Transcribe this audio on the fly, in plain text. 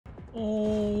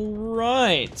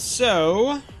Alright,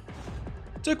 so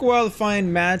took a while to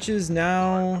find matches.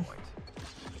 Now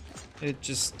it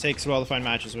just takes a while to find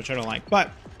matches, which I don't like.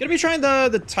 But gonna be trying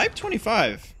the Type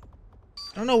 25.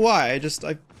 I don't know why. I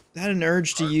had an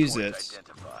urge to use it.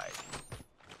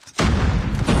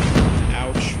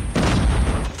 Ouch.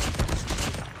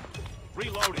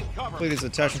 Hopefully these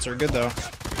attachments are good though.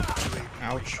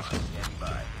 Ouch.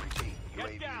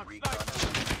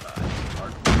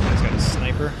 Guy's got a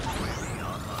sniper.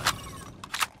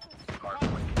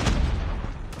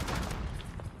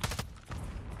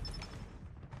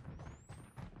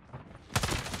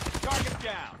 Target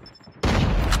down.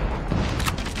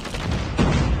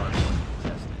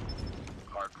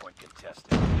 Hardpoint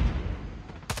contested.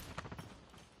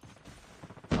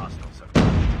 Hostiles have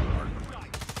hardpoint.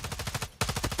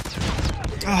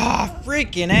 Ah,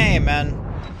 freaking A, man.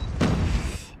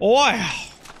 Wow.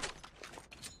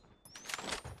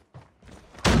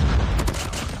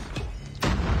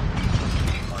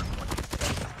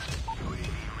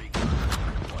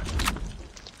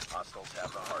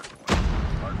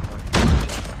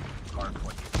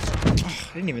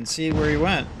 I didn't even see where he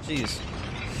went. Jeez.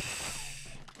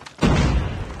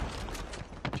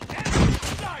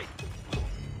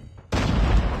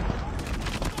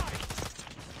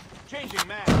 Changing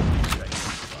mag.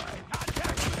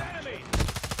 Contact with enemy.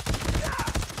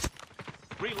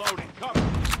 Reloading. Cover.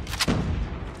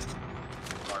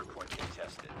 Hardpoint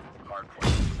contested.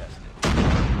 Hardpoint contested.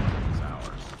 Hardpoint is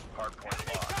ours. Hardpoint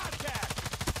lost.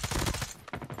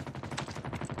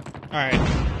 Alright.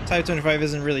 Type 25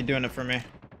 isn't really doing it for me.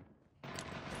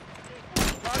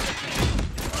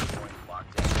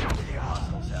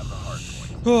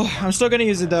 Oh, I'm still gonna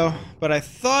use it though, but I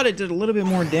thought it did a little bit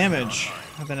more damage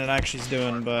than it actually is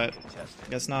doing, but I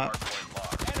guess not.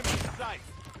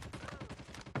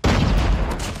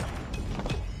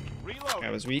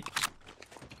 That was weak.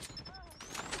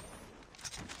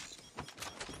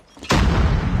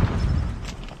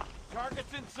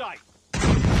 Targets in sight.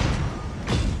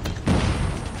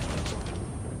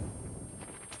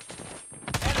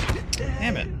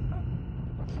 Damn it.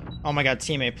 Oh my god,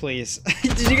 teammate, please.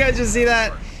 Did you guys just see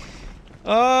that?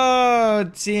 Oh,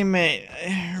 teammate.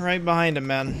 Right behind him,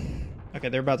 man. Okay,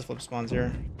 they're about to flip spawns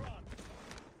here.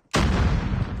 Or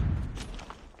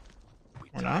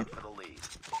not?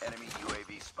 Enemy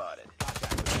UAV spotted.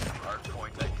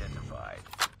 Hardpoint identified.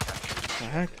 What the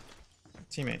heck?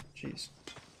 Teammate, jeez.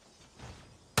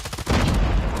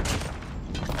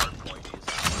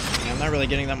 Yeah, I'm not really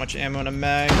getting that much ammo in a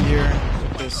mag here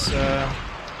with this,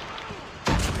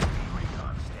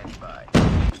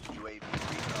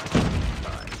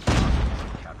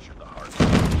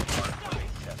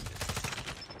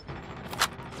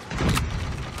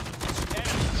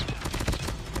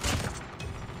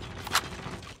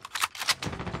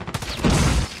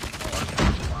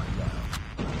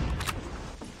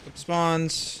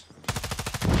 spawns.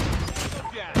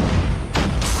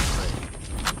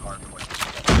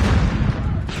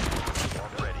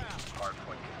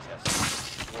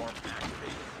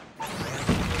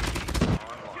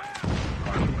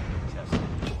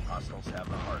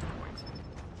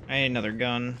 I need another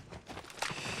gun.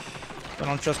 I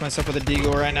don't trust myself with a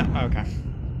deagle right now. Oh, okay.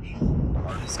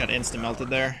 Just got instant melted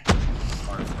there.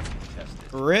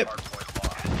 Rip.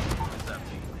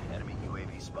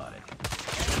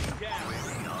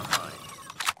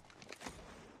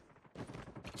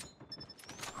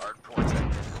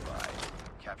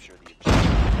 Capture the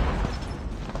objective.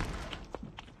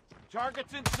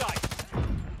 Targets in sight.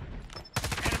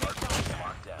 Enemy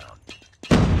locked down.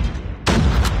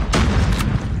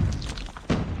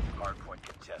 Hardpoint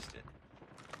contested.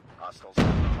 Hostiles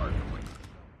have the hardpoint.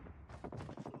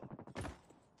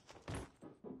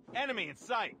 Enemy in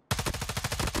sight.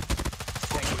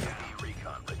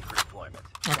 Recon ready for deployment.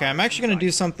 Okay, I'm actually going to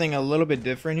do something a little bit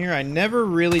different here. I never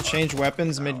really change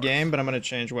weapons mid-game, but I'm going to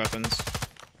change weapons.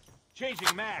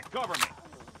 Changing mag, cover me.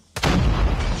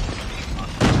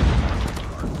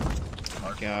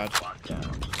 Oh god.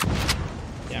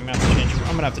 Yeah, I'm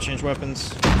gonna have to change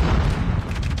weapons. Contact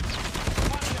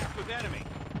with enemy.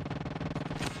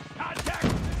 Contact.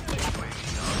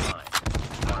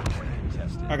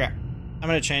 Okay. I'm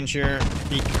gonna change here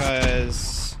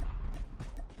because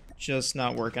just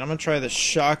not working. I'm gonna try the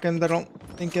shotgun that I don't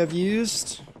think I've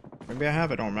used. Maybe I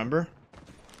have, I don't remember.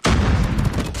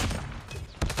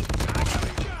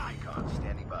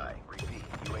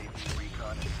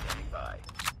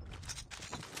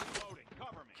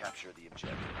 Capture the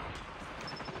objective.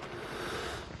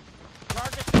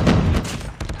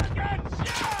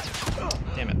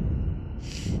 Damn it.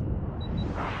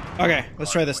 Okay,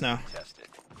 let's try this now.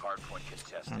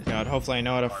 Oh god, hopefully I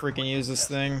know how to freaking use this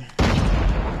thing.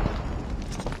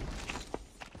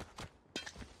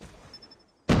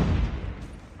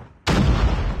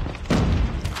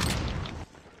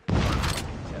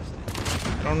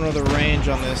 I don't know the range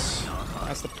on this.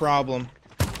 That's the problem.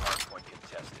 Hardpoint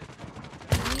contested.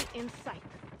 Enemy in sight.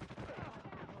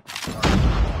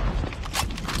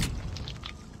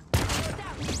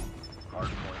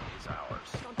 Hardpoint is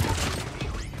ours.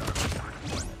 UAV recon for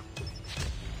deployment.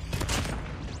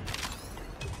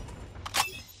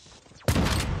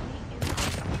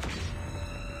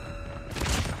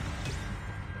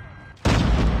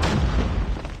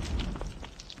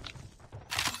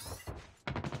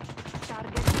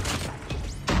 Target.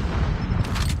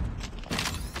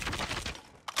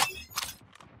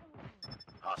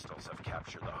 Hostiles have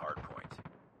captured the hardpoint.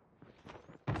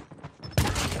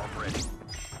 Swarm ready.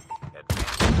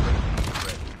 Advanced UAV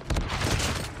ready.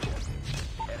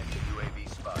 Enemy UAV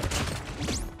spotted.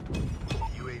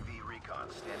 UAV recon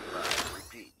standing by.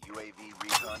 Repeat, UAV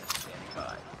recon is standing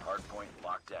by. Hardpoint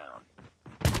locked down.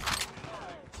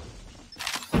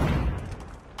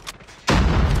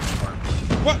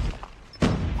 Hardpoint What?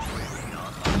 UAV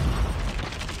online.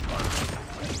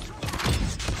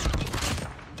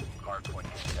 Hardpoint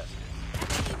contested.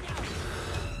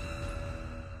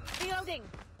 Reloading.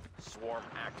 Swarm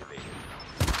activated.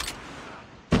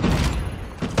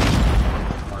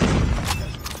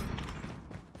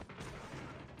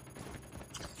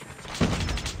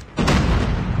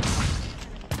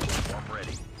 Swarm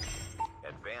ready.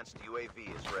 Advanced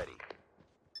UAV is ready.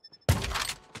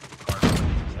 Hardpoint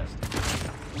contested.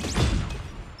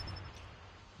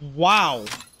 Wow.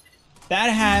 That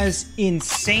has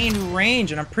insane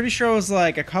range, and I'm pretty sure it was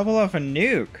like a couple off a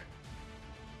nuke.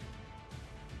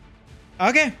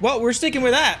 Okay, well, we're sticking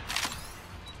with that.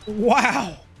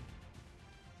 Wow.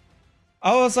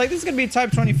 I was like, this is gonna be a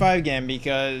Type 25 game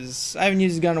because I haven't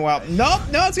used the gun in a while. Nope,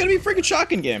 no, it's gonna be a freaking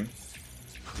shotgun game.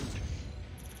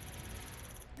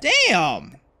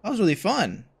 Damn, that was really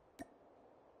fun.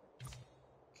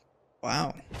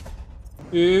 Wow.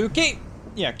 Okay.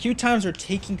 Yeah, queue times are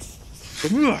taking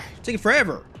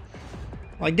forever.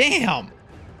 Like, damn.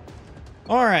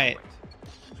 All right.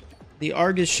 The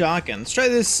Argus shotgun. Let's try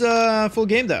this full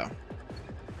game though.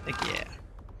 Heck yeah.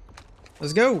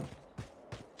 Let's go.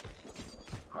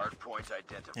 Hardpoint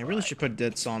identified. I really should put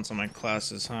dead silence on my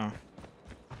classes, huh?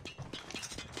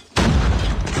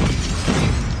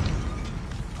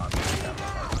 Hostiles have the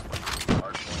hardpoint.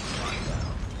 Hardpoint locked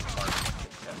down. Hardpoint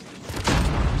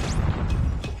contested.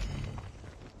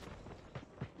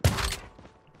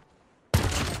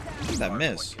 How did that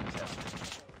miss? Hardpoint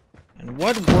contested. In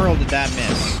what world did that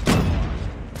miss?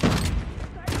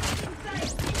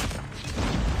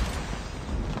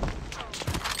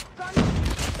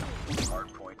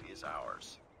 Hardpoint is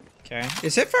ours. Okay.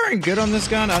 Is hip firing good on this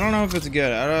gun? I don't know if it's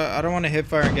good. I don't want to hip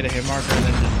fire and get a hit marker and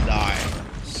then just die.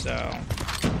 So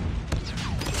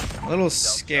I'm a little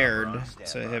scared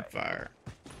to hip fire.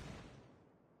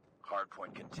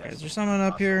 Hardpoint contested. Okay, is there someone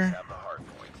up here? Hostiles have the hardpoint.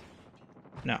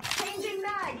 No. Changing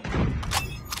mag.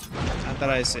 Not that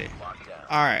I see. Locked down.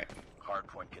 Alright.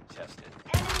 Hardpoint contested.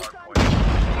 Enemy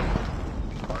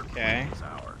Hardpoint Okay. is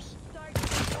ours.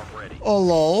 Swarm ready. Oh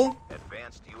lol.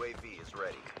 Advanced UAV is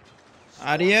ready.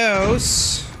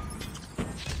 Adios.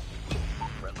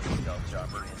 Friendly stealth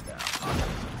chopper inbound.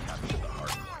 Hostiles have captured the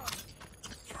hardpoint.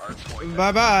 Hardpoint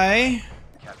Bye bye.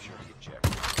 capture the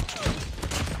objective.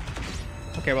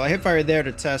 Okay, well I hip fired there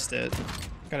to test it.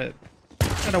 Got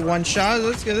a one shot.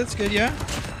 That's good. That's good. Yeah.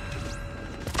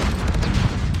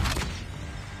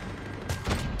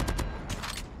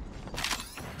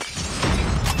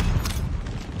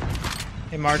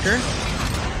 Hey, marker.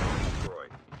 Destroyed.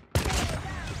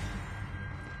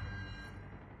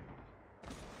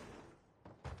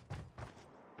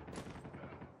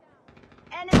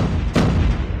 Enemy.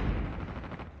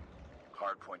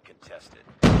 Hardpoint contested.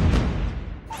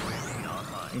 UAV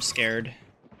online. I'm scared.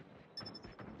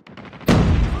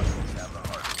 Hostiles have the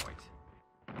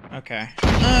hardpoint. Okay.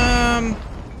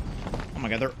 Oh my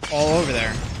god, they're all over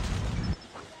there.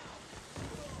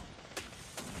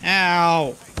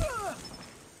 Ow.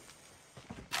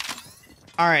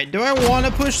 Alright, do I want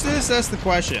to push this? That's the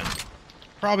question.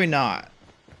 Probably not.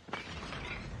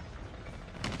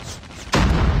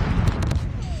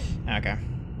 Okay.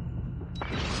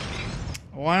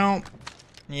 Well,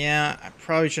 yeah, I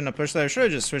probably shouldn't have pushed that. I should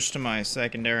have just switched to my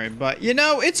secondary, but you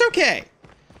know, it's okay.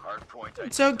 Hardpoint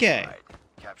It's okay. identified.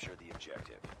 Capture the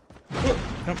objective.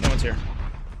 Nope, no one's here.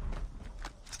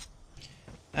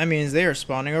 That means they are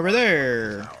spawning over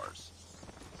there. Ours.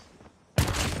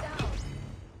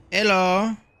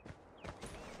 Hello.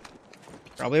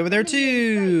 Probably over there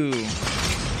too.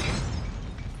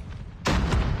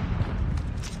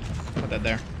 Put that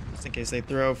there, just in case they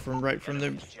throw from right from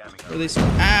the release.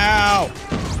 Ow!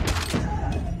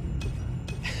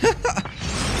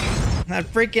 That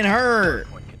freaking hurt.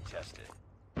 Hardpoint contested.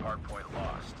 Hardpoint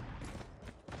lost.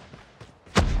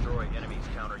 Destroy enemy's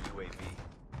counter UAV.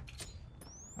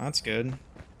 That's good.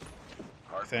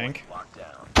 Hardpoint think. locked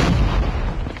down.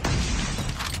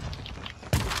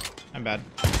 I'm bad.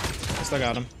 I still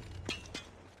got him.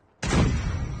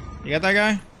 You got that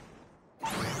guy?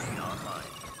 UAV online.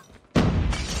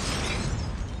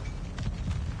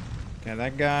 Okay,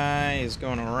 that guy is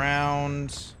going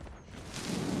around.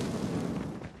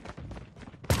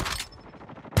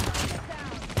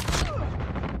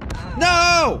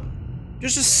 No!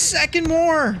 Just a second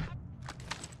more!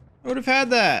 I would have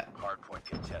had that. Hardpoint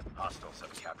contest. Hostiles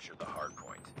have captured the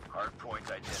hardpoint. Hardpoint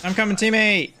identified. I'm coming,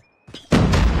 teammate.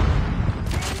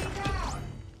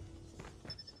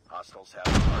 Hostiles have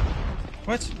the hardpoint.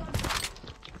 What?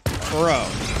 Bro.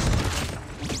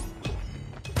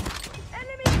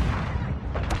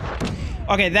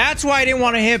 Okay, that's why I didn't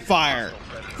want to hip fire.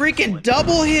 Freaking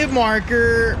double hit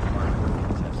marker.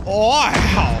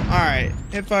 Wow. Alright.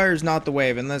 Hip fire is not the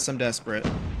wave unless I'm desperate.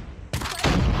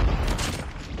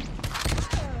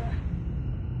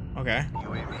 Okay.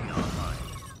 UAV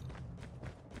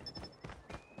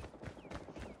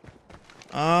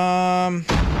online.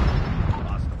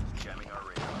 Hostiles jamming our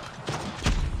radar.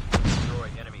 Destroy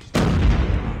enemy's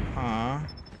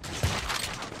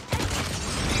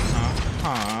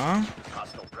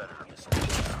hostile predator missile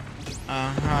down.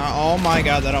 Oh my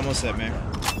god, that almost hit me.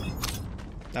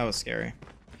 That was scary.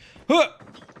 Huh!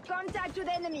 Contact with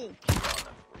enemy. On them.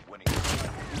 We're winning.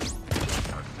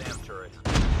 Our SAM turret has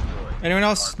been destroyed. Anyone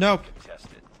else? Nope.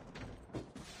 Contested.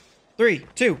 3,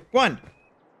 2, 1.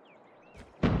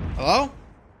 Hello?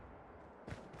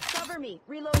 Cover me.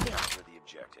 Reloading. Capture the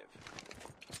objective.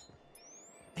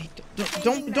 Hey,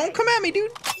 don't come at me,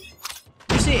 dude.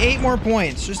 Just need 8 more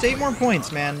points. Just 8 more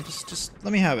points, man. Just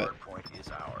let me have it. Hardpoint is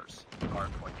ours.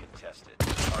 Hardpoint contested.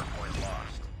 Hardpoint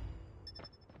lost.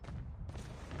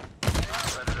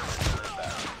 Predator missile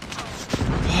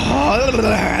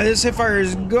inbound. This hipfire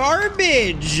is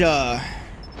garbage.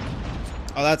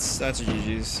 Oh, that's a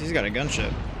GG's. He's got a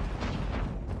gunship.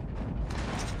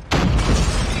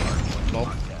 Lol.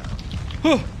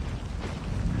 Huh.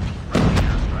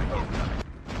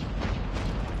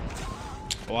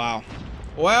 Wow.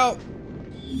 Well,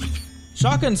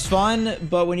 shotgun's fun,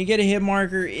 but when you get a hit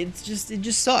marker, it just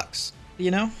sucks.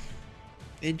 You know?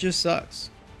 It just sucks.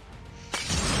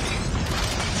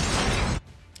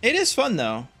 It is fun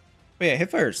though. But yeah,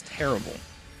 hipfire is terrible.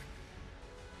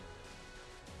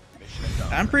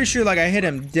 I'm pretty sure like I hit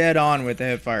him dead on with the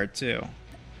hipfire too.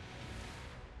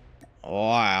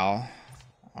 Wow.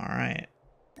 All right.